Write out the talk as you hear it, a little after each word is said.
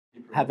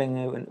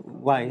Having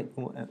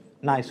a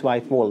nice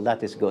white wall,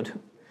 that is good.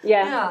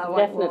 Yeah,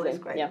 white wall definitely. is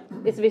great. Yeah,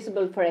 it's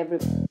visible for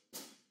everyone.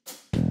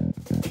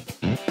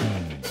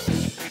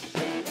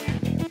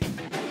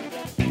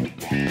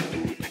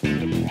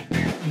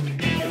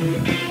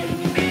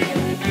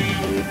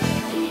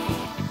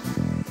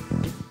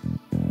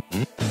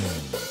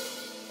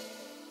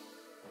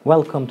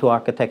 Welcome to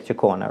Architecture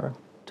Corner.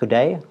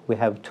 Today we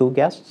have two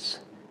guests,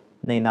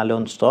 Nina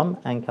Lundström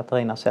and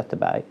Catharina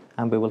Zetterberg,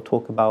 and we will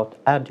talk about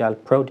Agile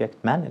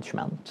project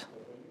management.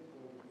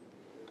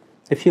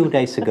 A few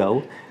days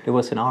ago there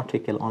was an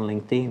article on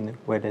LinkedIn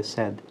where they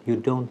said you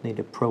don't need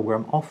a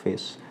program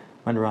office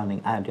when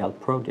running Agile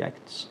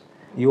projects.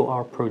 You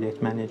are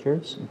project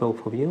managers,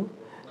 both of you,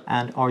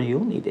 and are you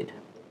needed?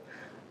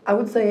 I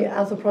would say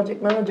as a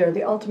project manager,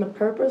 the ultimate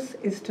purpose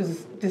is to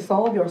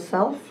dissolve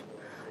yourself,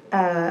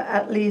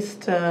 at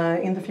least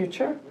in the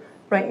future.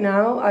 Right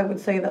now, I would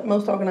say that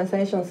most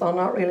organizations are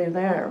not really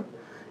there.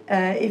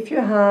 If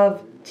you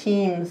have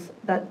teams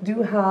that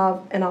do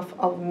have enough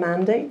of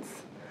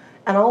mandates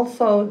and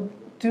also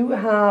do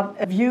have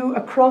a view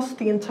across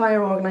the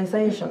entire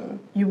organization,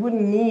 you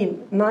wouldn't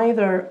need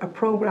neither a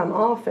program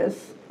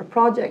office, a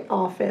project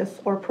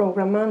office, or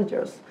program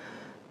managers.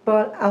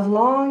 But as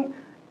long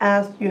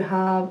as you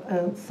have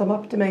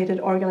sub-optimated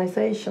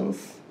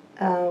organizations,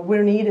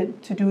 we're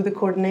needed to do the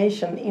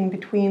coordination in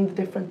between the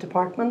different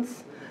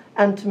departments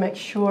and to make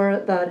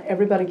sure that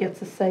everybody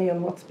gets a say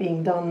on what's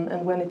being done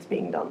and when it's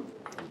being done.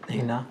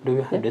 Nina, do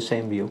you have the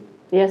same view?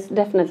 Yes,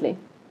 definitely,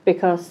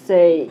 because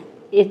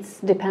it's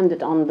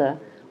dependent on the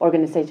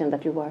organization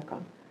that you work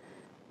on,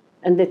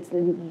 and it's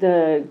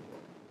the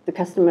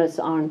customers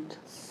aren't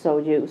so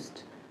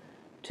used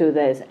to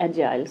these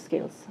agile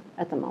skills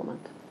at the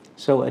moment.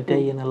 So a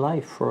day in a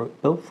life for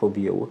both of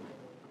you,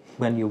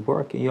 when you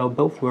work, you're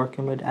both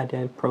working with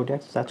Agile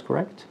projects, that's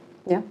correct?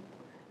 Yeah.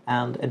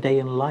 And a day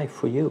in life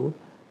for you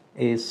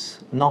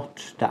is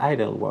not the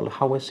ideal world.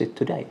 How is it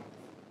today?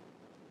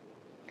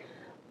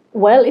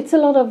 Well, it's a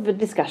lot of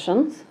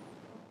discussions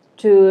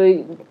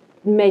to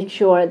make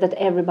sure that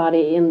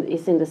everybody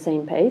is in the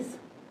same pace.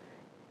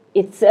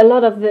 It's a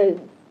lot of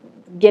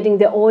getting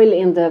the oil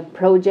in the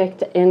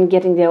project and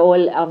getting the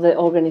oil of the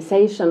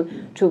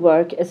organization to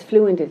work as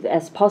fluently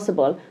as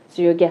possible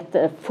so you get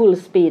the full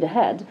speed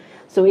ahead.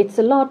 So it's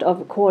a lot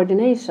of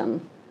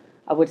coordination,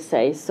 I would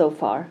say, so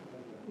far.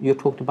 You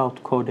talked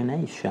about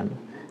coordination,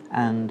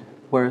 and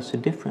where's the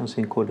difference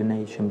in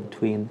coordination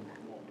between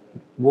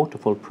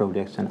waterfall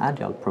projects and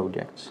Agile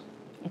projects?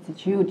 It's a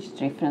huge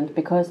difference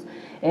because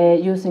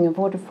using a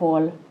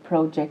waterfall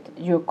project,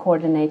 you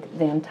coordinate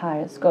the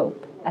entire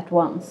scope at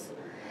once.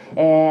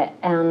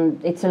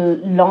 And it's a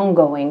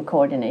long-going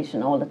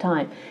coordination all the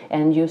time.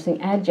 And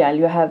using Agile,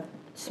 you have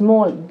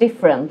small,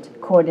 different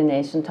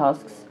coordination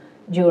tasks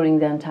during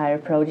the entire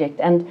project.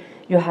 And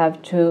you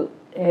have to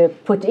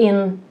put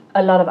in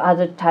a lot of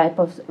other type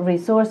of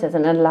resources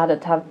and a lot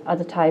of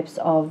other types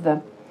of,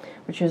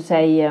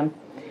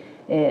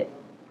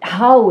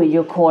 how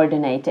you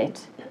coordinate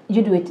it.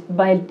 You do it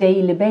by a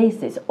daily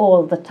basis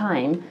all the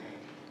time,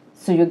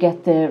 so you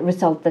get the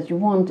result that you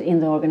want in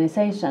the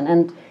organization.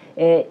 And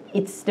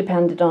it's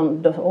dependent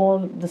on all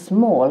the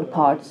small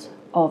parts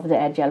of the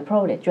Agile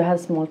project. You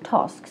have small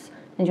tasks,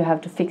 and you have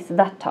to fix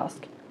that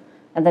task.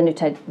 And then you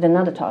take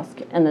another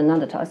task and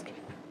another task.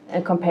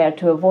 And compared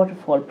to a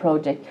waterfall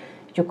project,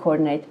 you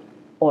coordinate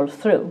all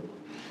through.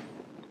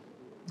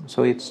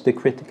 So it's the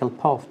critical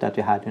path that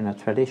you had in a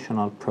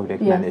traditional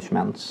project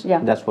management. Yeah.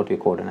 That's what you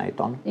coordinate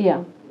on.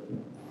 Yeah.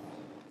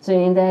 So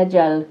in the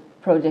Agile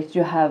project,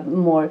 you have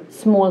more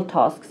small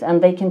tasks,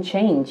 and they can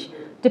change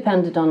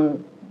depending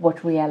on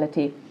what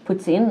reality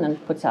puts in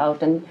and puts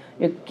out, and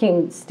you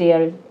can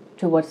steer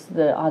towards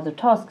the other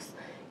tasks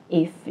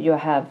if you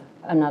have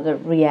another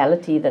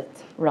reality that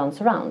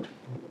runs around.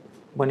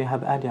 When you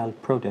have Agile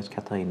projects,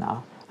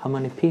 Catharina, how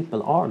many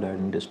people are there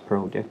in this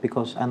project?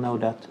 Because I know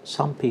that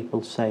some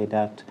people say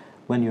that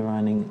when you're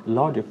running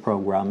larger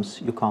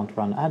programs, you can't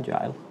run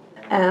Agile.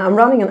 I'm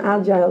running an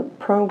Agile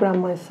program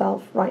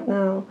myself right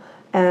now,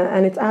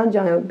 and it's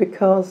Agile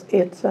because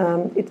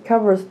it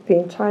covers the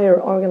entire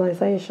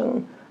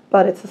organization,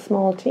 but it's a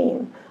small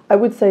team. I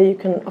would say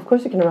of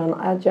course you can run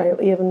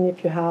Agile even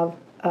if you have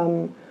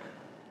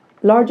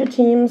larger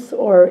teams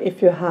or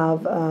if you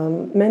have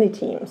many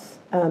teams,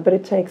 but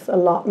it takes a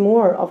lot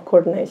more of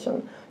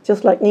coordination.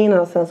 Just like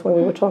Nina says, when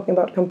we were talking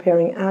about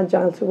comparing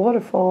Agile to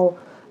waterfall,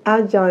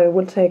 Agile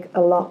will take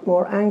a lot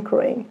more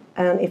anchoring,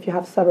 and if you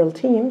have several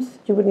teams,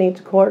 you would need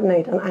to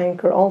coordinate and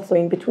anchor also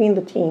in between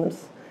the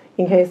teams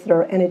in case there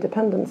are any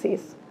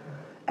dependencies.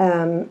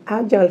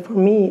 Agile for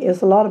me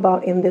is a lot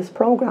about, in this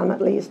program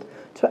at least,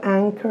 to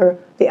anchor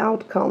the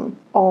outcome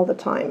all the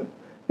time,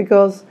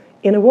 because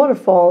in a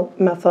waterfall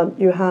method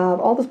you have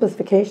all the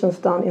specifications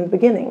done in the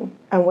beginning,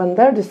 and when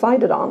they're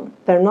decided on,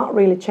 they're not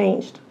really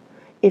changed.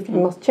 If you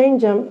must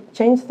change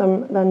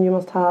them, then you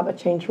must have a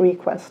change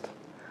request.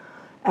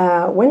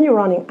 When you're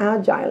running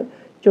Agile,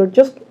 you're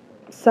just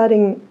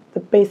setting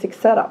the basic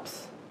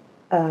setups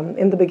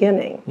in the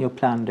beginning. You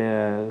plan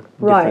the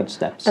Right. different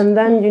steps. And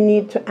then you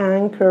need to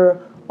anchor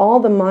all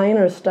the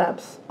minor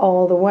steps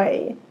all the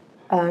way,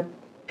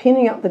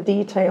 pinning up the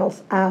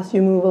details as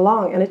you move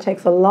along. And it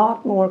takes a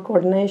lot more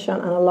coordination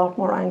and a lot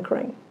more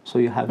anchoring. So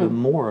you have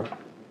more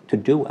to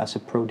do as a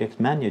project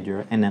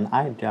manager in an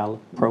agile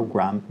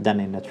program than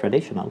in a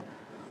traditional.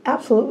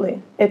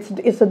 Absolutely.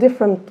 It's a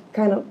different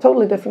kind of,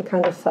 totally different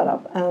kind of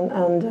setup.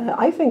 And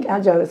I think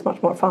Agile is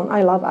much more fun.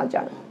 I love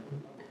Agile.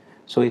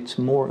 So it's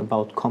more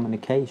about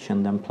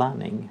communication than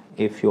planning.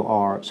 If you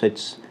are, so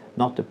it's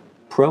not a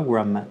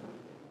program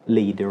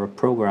leader or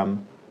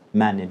program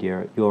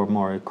manager, you're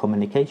more a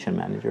communication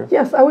manager.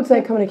 Yes, I would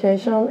say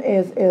communication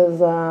is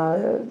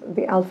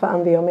the alpha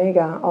and the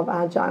omega of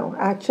Agile.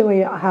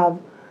 Actually,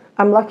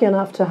 I'm lucky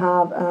enough to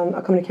have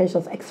a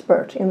communications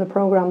expert in the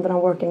program that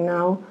I'm working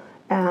now,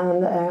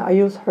 and I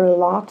use her a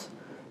lot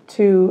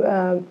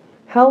to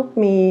help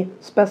me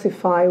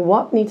specify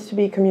what needs to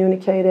be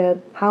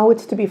communicated, how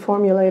it's to be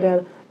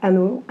formulated,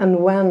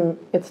 and when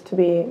it's to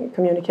be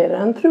communicated,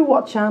 and through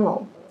what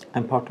channel.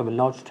 I'm part of a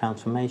large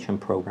transformation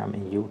program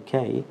in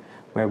UK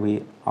where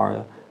we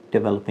are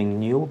developing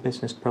new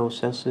business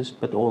processes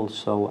but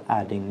also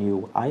adding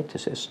new IT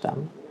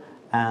system.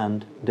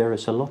 And there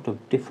is a lot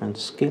of different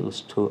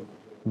skills to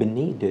be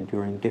needed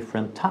during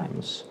different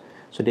times.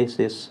 So this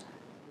is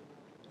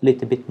a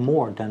little bit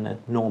more than a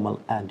normal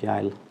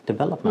agile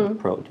development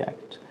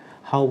project.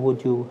 How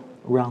would you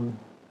run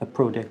a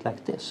project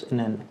like this in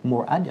a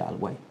more agile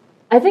way?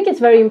 I think it's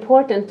very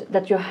important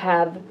that you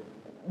have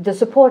the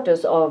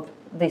supporters of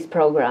this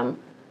program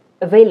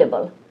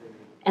available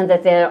and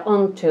that they're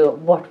on to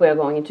what we're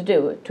going to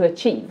do to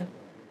achieve.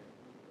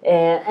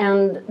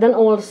 And then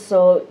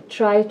also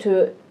try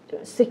to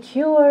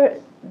secure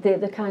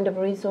the kind of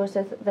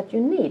resources that you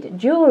need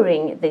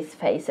during these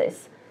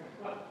phases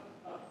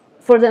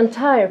for the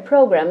entire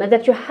program, and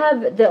that you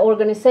have the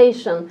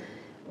organization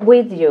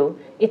with you.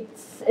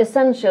 It's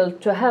essential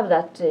to have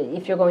that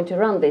if you're going to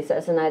run this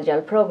as an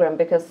agile program,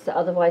 because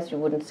otherwise you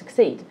wouldn't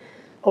succeed.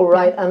 All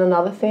right, and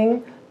another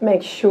thing,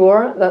 make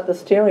sure that the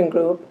steering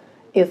group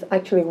is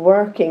actually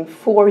working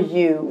for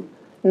you,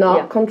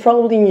 not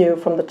controlling you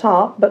from the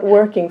top, but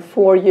working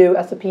for you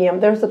as a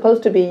PM. They're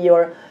supposed to be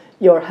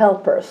your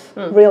helpers,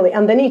 really,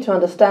 and they need to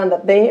understand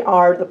that they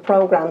are the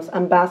program's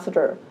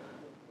ambassador.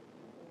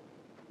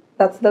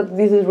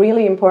 This is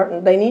really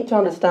important. They need to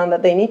understand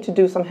that they need to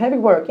do some heavy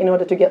work in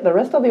order to get the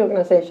rest of the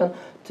organization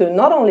to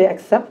not only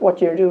accept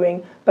what you're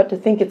doing, but to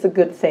think it's a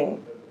good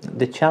thing.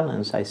 The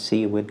challenge I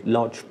see with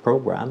large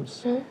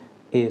programs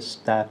is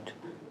that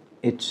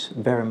it's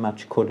very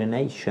much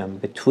coordination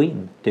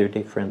between the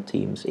different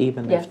teams,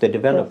 even if the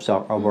developers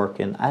are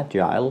working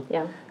agile.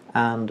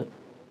 And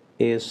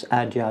is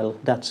agile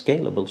that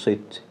scalable so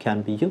it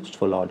can be used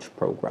for large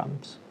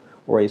programs,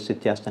 or is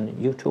it just an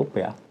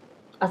utopia?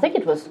 I think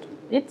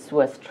it's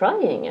worth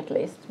trying at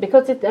least,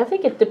 because I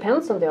think it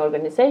depends on the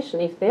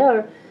organization. If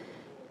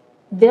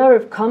they are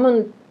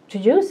common to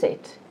use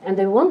it and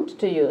they want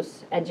to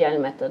use agile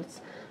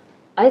methods,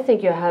 I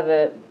think you have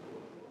a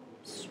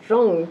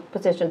strong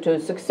position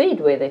to succeed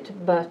with it.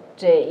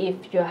 But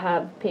if you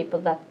have people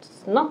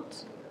that's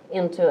not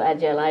into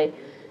agile,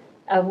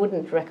 I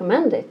wouldn't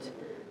recommend it.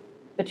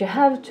 But you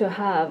have to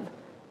have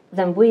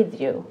them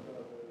with you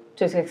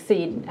to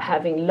succeed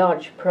having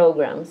large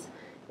programs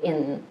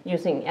in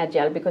using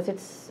agile, because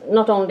it's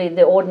not only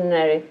the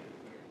ordinary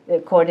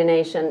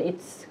coordination,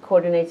 it's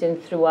coordinating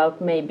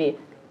throughout maybe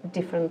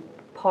different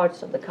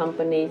parts of the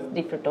company,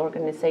 different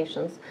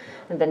organizations,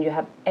 and then you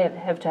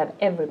have to have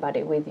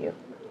everybody with you.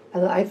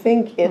 And I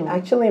think it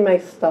actually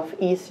makes stuff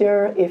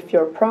easier if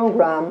your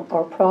program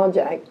or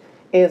project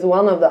is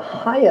one of the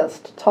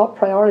highest top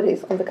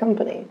priorities of the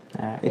company.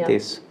 It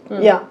is.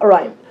 Yeah,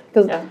 right.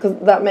 Because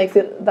that makes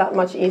it that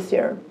much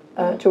easier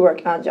to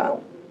work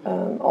agile.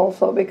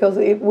 Also, because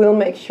it will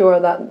make sure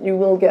that you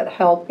will get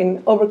help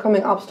in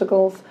overcoming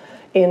obstacles,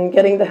 in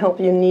getting the help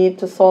you need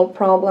to solve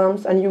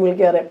problems, and you will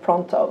get it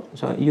pronto.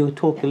 So you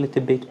talk a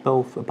little bit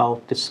both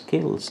about the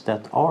skills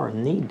that are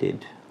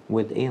needed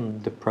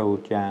within the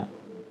project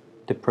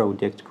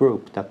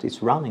group that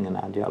is running an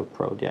agile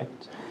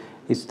project.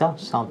 Is that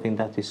something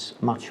that is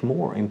much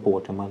more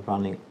important when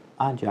running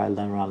agile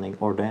than running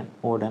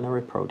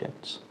ordinary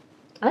projects?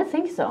 I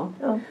think so,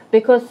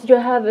 because you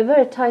have a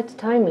very tight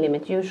time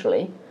limit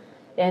usually,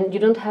 and you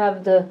don't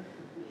have the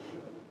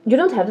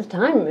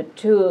time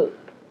to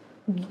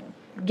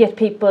get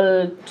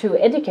people to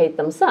educate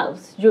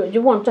themselves.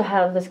 You want to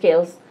have the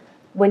skills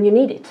when you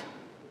need it,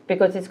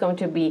 because it's going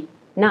to be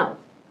now,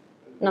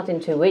 not in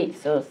 2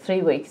 weeks or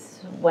 3 weeks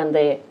when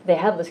they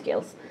have the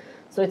skills.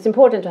 So it's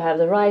important to have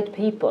the right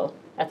people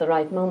at the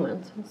right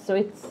moment. So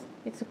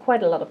it's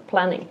quite a lot of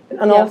planning.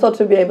 And also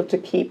to be able to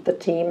keep the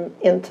team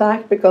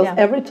intact, because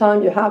every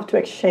time you have to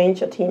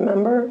exchange a team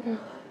member,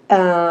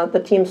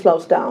 the team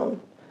slows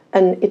down.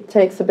 And it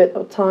takes a bit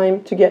of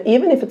time to get,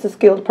 even if it's a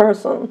skilled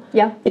person,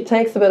 it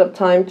takes a bit of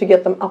time to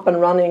get them up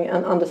and running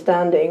and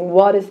understanding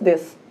what is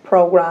this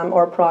program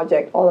or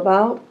project all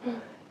about,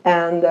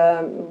 and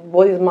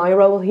what is my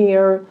role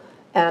here,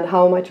 and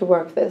how am I to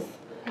work this.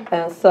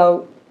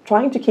 So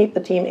trying to keep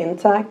the team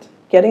intact,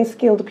 getting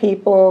skilled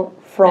people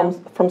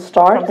from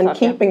start and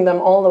keeping them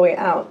all the way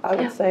out, I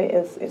would say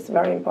is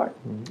very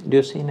important. Do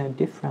you see any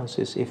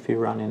differences if you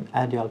run an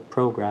Agile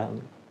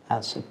program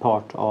as a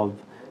part of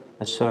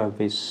a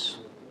service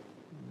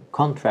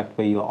contract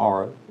where you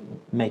are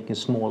making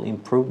small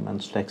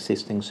improvements to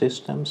existing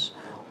systems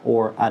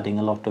or adding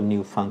a lot of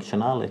new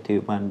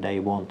functionality when they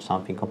want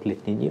something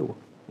completely new?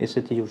 Is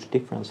it a huge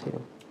difference here?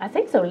 I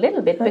think so, a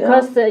little bit,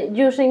 because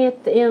using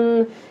it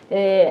in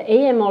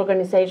AM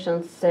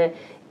organizations,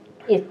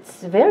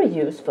 it's very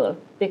useful,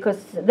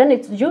 because then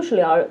it's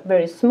usually are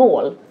very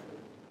small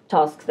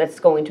tasks that's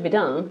going to be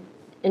done,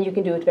 and you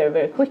can do it very,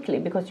 very quickly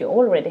because you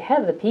already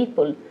have the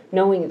people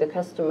knowing the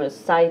customer's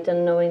site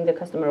and knowing the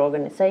customer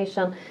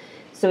organization.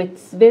 So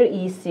it's very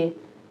easy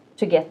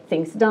to get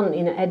things done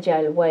in an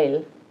agile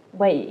way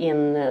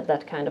in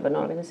that kind of an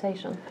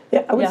organization.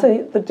 Yeah, I would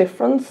say the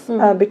difference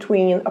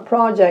between a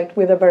project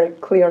with a very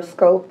clear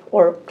scope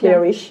or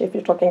clearish, if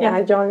you're talking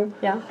agile,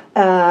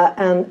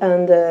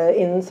 and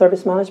in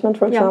service management,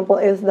 for example,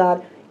 is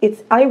that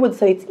I would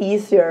say it's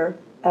easier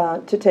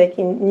to take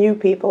in new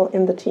people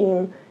in the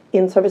team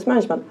in service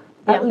management.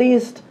 At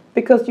least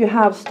because you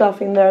have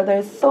stuff in there,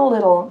 there's so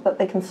little that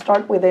they can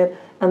start with it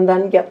and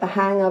then get the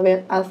hang of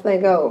it as they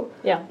go.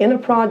 In a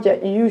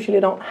project, you usually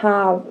don't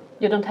have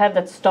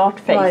that start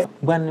phase. Right.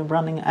 When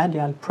running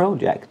Agile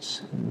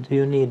projects, do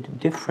you need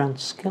different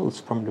skills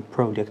from the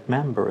project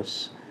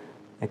members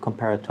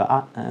compared to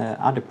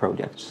other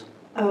projects?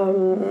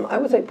 I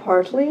would say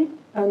partly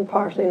and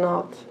partly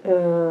not.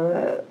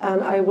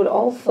 And I would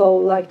also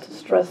like to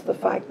stress the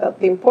fact that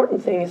the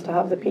important thing is to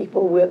have the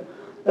people with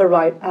the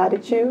right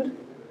attitude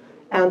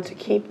and to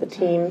keep the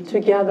team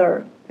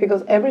together.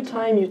 Because every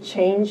time you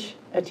change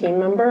a team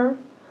member,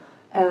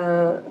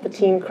 the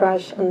team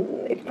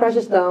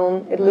crashes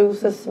down, it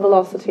loses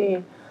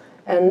velocity,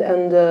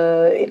 and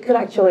it could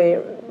actually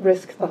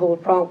risk the whole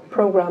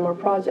program or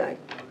project.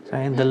 So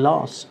in the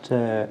last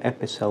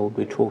episode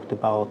we talked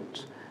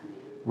about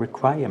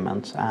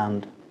requirements,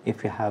 and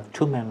if you have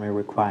too many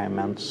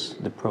requirements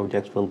the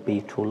project will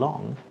be too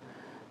long.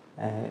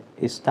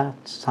 Is that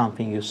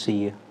something you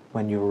see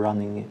when you're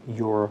running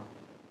your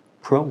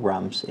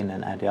programs in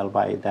an Agile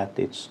way, that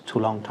it's too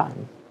long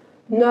time?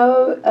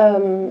 No,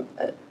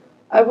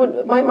 I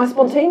would. My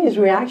spontaneous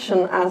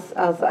reaction as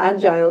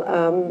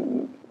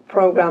Agile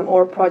program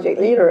or project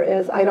leader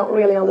is I don't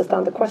really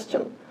understand the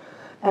question,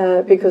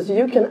 because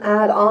you can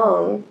add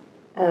on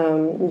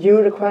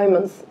new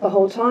requirements the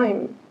whole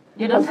time.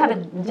 You don't have a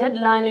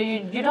deadline, or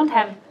you don't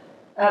have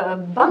a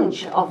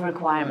bunch of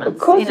requirements. Of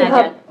course you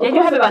have.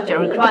 You have a bunch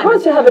of requirements. Of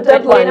course you have a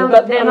deadline,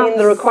 but I mean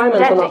the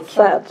requirements static. are not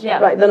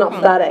set. Right, they're not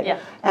static,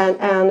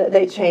 and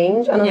they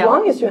change. And as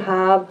long as you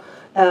have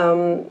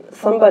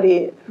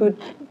somebody who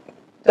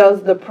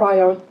does the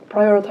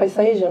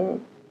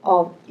prioritization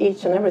of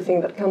each and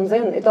everything that comes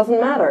in, it doesn't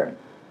matter,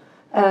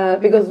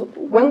 because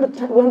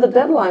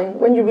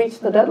when you reach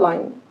the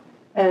deadline,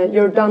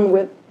 you're done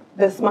with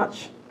this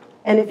much.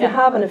 And if you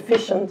have an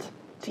efficient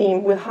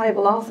team with high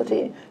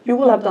velocity, you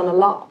will have done a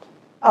lot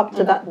up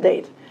to that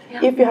date.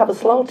 If you have a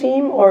slow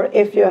team, or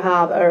if you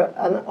have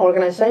an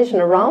organization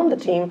around the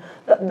team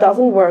that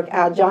doesn't work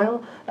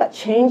agile, that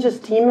changes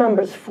team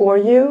members for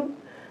you,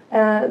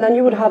 then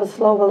you would have a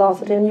slow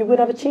velocity and you would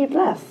have achieved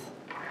less.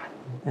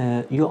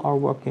 You are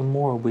working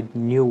more with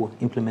new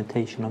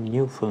implementation of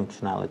new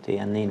functionality,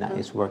 and Nina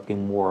is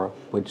working more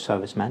with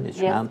service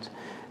management.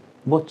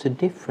 What's the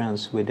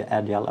difference with the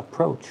Agile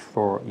approach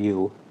for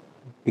you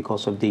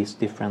because of these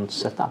different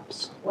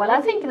setups? Well,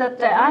 I think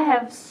that I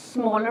have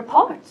smaller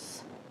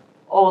parts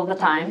all the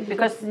time,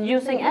 because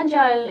using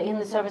Agile in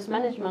the service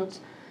management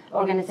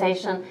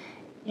organization,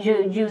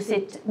 you use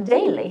it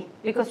daily,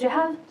 because you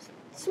have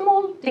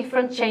small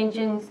different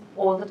changes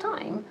all the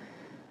time.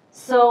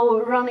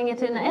 So running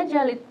it in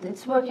Agile,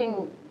 it's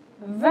working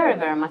very,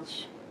 very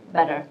much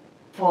better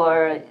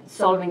for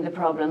solving the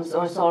problems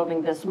or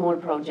solving the small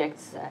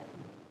projects.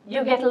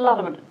 You get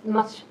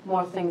much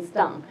more things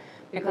done,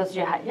 because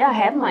I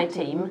have my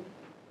team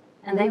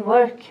and they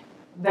work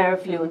very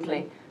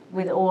fluently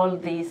with all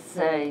these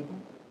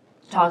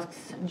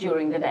tasks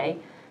during the day.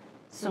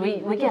 So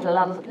we get a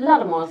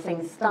lot more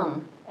things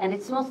done, and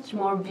it's much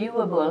more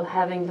viewable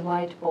having the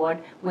whiteboard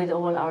with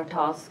all our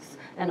tasks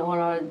and all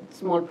our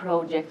small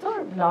projects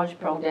or large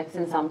projects,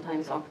 and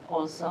sometimes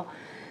also.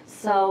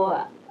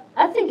 So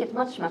I think it's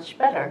much, much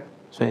better.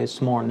 So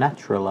it's more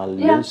natural,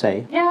 you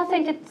say? Yeah, I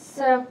think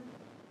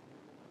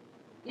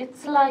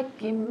it's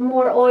like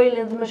more oil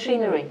in the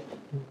machinery.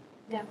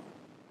 Yeah.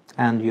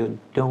 And you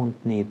don't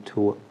need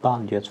to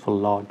budget for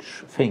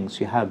large things.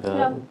 You have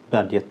a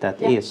budget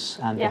that is,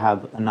 and you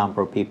have a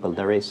number of people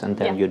there is, and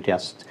then you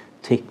just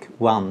tick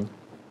one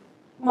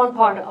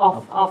part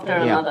off after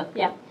another.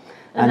 Yeah.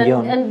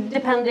 And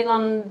depending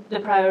on the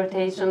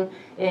prioritization,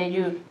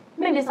 you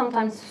maybe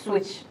sometimes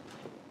switch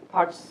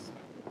parts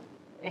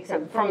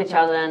from each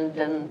other,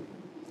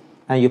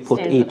 and you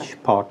put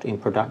each part in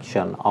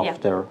production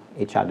after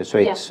each other, so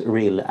it's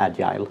real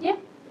agile. Yeah.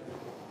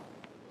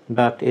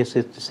 But is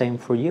it the same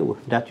for you,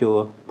 that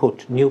you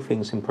put new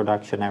things in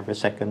production every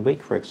second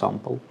week, for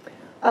example?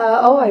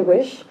 Oh, I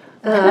wish.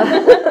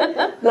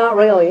 Not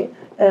really.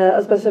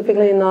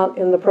 Specifically not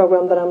in the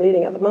program that I'm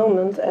leading at the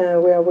moment,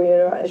 where we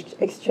are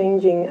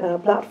exchanging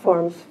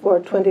platforms for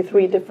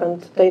 23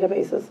 different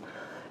databases.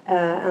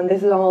 And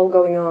this is all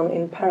going on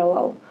in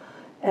parallel.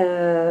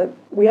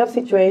 We have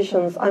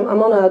situations,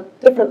 I'm on a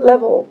different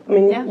level. I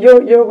mean,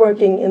 you're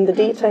working in the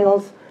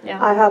details.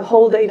 I have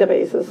whole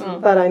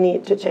databases that I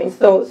need to change.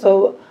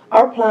 So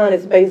our plan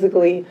is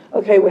basically,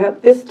 okay, we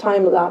have this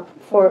time lap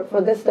for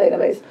this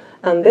database,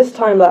 and this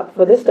time lap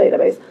for this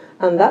database,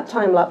 and that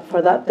time lap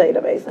for that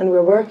database. And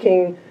we're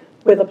working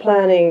with the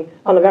planning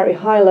on a very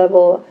high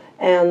level.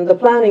 And the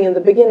planning in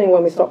the beginning,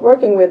 when we start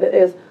working with it,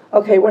 is,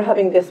 okay, we're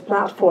having this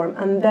platform,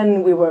 and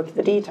then we work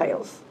the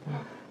details.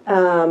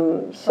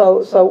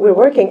 So we're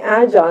working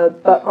agile,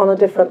 but on a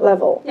different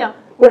level. Yeah.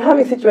 We're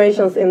having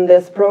situations in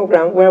this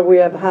program where we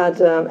have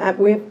had,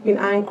 we've been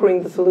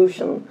anchoring the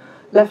solution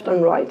left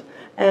and right.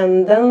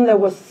 And then there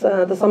was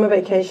the summer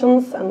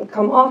vacations, and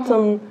come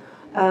autumn,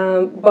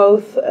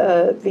 both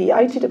the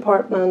IT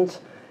department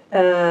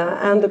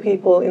and the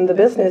people in the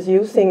business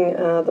using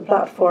the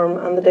platform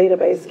and the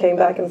database came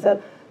back and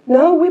said,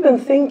 no, we've been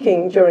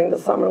thinking during the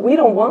summer, we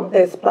don't want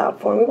this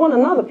platform, we want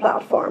another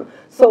platform.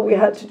 So we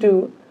had to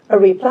do a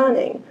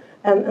replanning,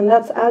 and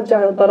that's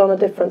agile, but on a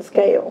different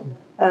scale.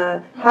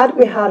 Had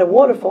we had a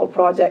waterfall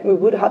project, we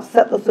would have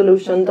set the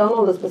solution, done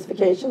all the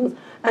specifications,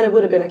 and it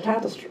would have been a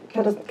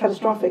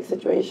catastrophic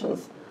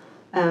situations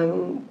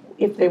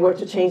if they were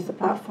to change the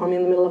platform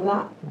in the middle of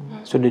that.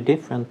 So the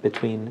difference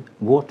between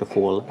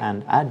waterfall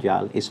and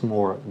agile is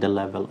more the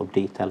level of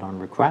detail on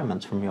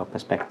requirements from your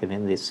perspective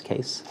in this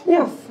case?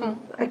 Yes,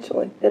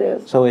 actually it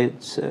is. So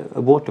it's a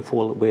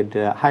waterfall with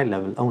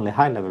only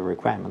high-level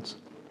requirements.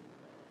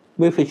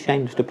 If we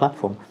change the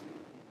platform?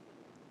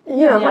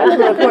 Yeah,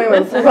 high-level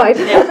requirements, right.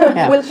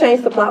 We'll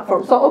change the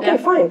platform. So, okay,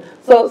 fine.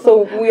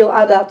 So we'll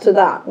adapt to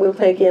that. We'll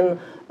take in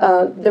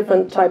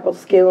different type of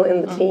skill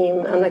in the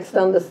team and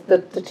extend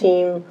the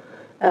team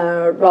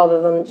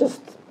rather than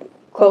just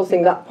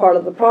closing that part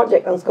of the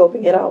project and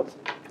scoping it out.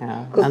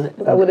 Because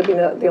that would have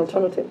been the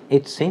alternative.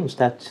 It seems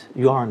that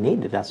you are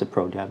needed as a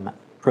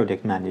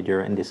project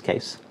manager in this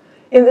case.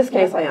 In this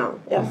case, I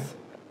am, yes.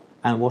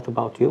 And what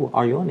about you?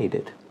 Are you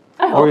needed?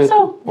 I hope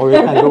so. Or you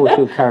can go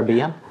to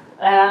Caribbean?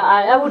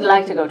 I would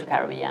like to go to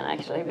Caribbean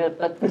actually,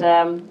 but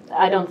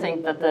I don't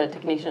think that the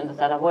technicians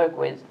that I work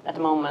with at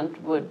the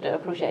moment would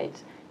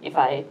appreciate if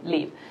I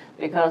leave,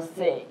 because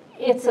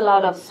it's a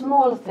lot of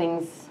small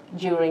things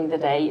during the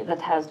day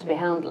that has to be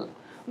handled.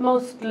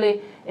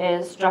 Mostly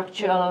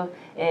structural,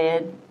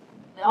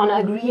 on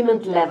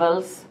agreement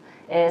levels,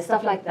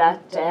 stuff like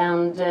that,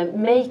 and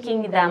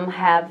making them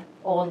have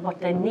all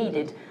what they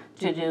needed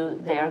to do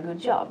their good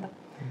job.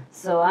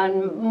 So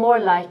I'm more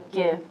like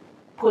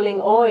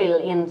pulling oil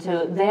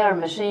into their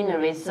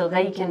machinery so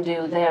they can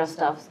do their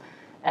stuff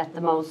at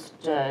the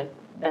most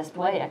best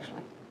way,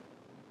 actually.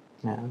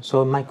 Yeah.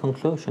 So my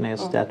conclusion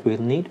is that we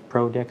need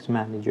project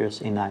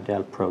managers in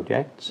Agile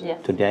projects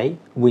today.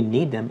 We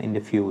need them in the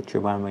future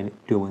when we're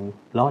doing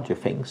larger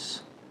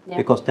things,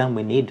 because then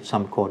we need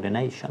some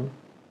coordination.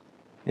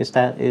 Is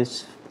that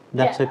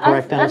a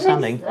correct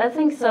understanding? I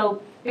think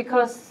so,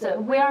 because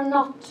we are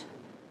not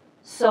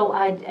so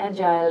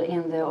agile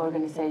in the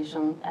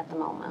organization at the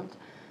moment.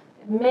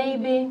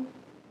 Maybe,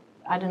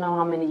 I don't know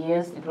how many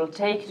years it will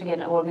take to get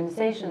an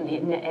organization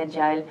in an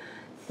agile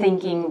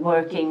thinking,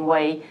 working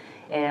way.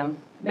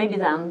 Maybe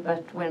then,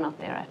 but we're not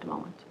there at the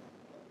moment.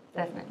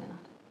 Definitely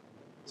not.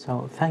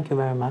 So thank you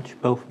very much,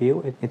 both of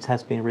you. It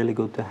has been really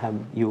good to have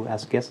you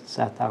as guests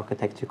at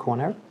Architecture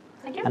Corner.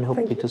 Thank you. And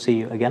hopefully to see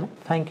you again.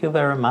 Thank you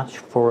very much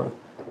for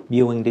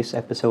viewing this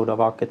episode of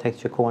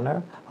Architecture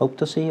Corner. Hope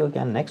to see you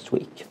again next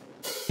week.